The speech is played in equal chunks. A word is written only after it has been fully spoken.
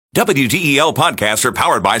WDEL podcasts are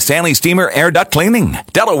powered by Stanley Steamer Air Duct Cleaning,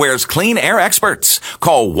 Delaware's clean air experts.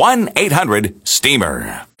 Call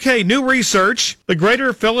 1-800-STEAMER. Okay, new research. The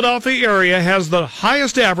greater Philadelphia area has the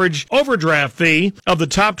highest average overdraft fee of the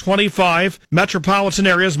top 25 metropolitan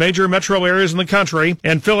areas, major metro areas in the country.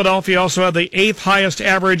 And Philadelphia also had the 8th highest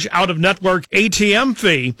average out-of-network ATM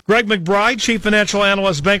fee. Greg McBride, Chief Financial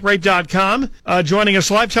Analyst, Bankrate.com, joining us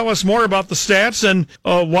live. Tell us more about the stats and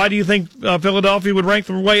why do you think Philadelphia would rank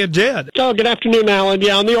the way it did? Oh, good afternoon, Alan.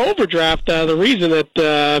 Yeah, on the overdraft, the reason that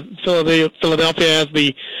Philadelphia has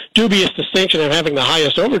the dubious distinction of having the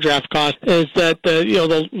highest overdraft cost is that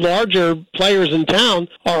the larger players in town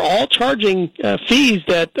are all charging fees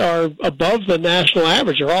that are above the national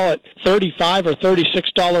average. They're all at $35 or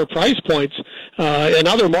 $36 price points. In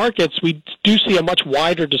other markets, we do see a much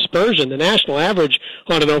wider dispersion. The national average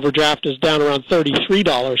on an overdraft is down around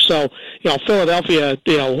 $33. So, Philadelphia,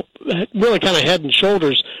 really kind of head and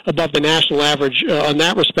shoulders above the national average on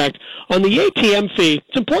that respect. On the ATM fee,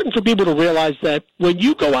 it's important for people to realize that when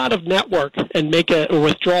you go out of network and make a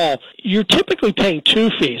withdrawal, you're typically paying two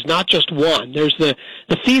fees, not just one. There's the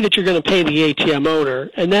fee that you're going to pay the ATM owner,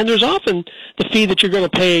 and then there's often the fee that you're going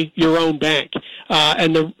to pay your own bank.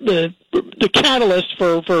 And the catalyst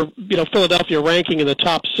for Philadelphia ranking in the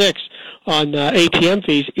top 6 on ATM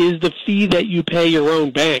fees is the fee that you pay your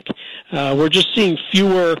own bank. We're just seeing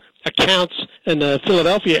fewer accounts in the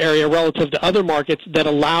Philadelphia area relative to other markets that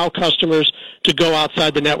allow customers to go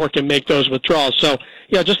outside the network and make those withdrawals. So,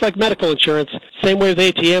 just like medical insurance, same way with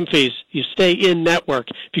ATM fees. You stay in network.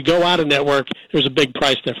 If you go out of network, there's a big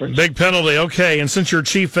price difference. Big penalty. Okay, and since you're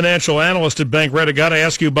Chief Financial Analyst at Bankrate, I got to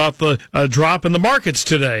ask you about the drop in the markets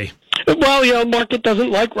today. Well, market doesn't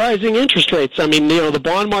like rising interest rates. I mean, the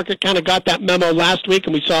bond market kind of got that memo last week,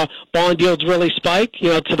 and we saw bond yields really spike.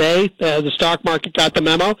 Today, the stock market got the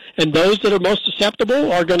memo, and those that are most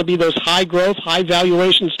susceptible are going to be those high-growth,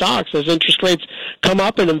 high-valuation stocks. As interest rates come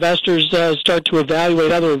up and investors start to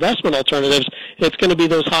evaluate other investment alternatives, it's going to be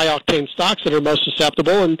those high-octane stocks that are most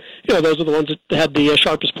susceptible, and, those are the ones that had the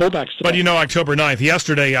sharpest pullbacks today. But, October 9th,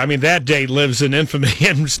 yesterday, that date lives in infamy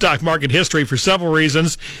in stock market history for several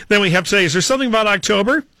reasons. Then we have to say, is there something about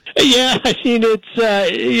October? Yeah,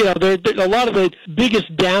 it's, a lot of the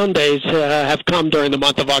biggest down days have come during the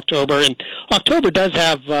month of October, and October does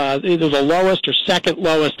have either the lowest or second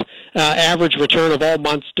lowest average return of all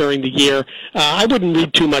months during the year. I wouldn't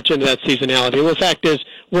read too much into that seasonality. The fact is,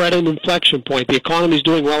 we're at an inflection point. The economy is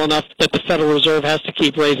doing well enough that the Federal Reserve has to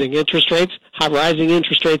keep raising interest rates. Rising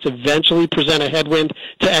interest rates eventually present a headwind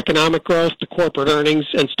to economic growth, to corporate earnings,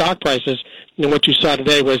 and stock prices. And what you saw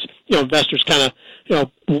today was, investors kind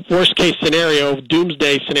of, worst case scenario,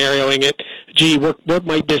 doomsday scenarioing it. Gee, what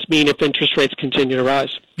might this mean if interest rates continue to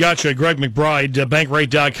rise? Gotcha. Greg McBride,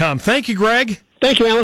 Bankrate.com. Thank you, Greg. Thank you, Alan.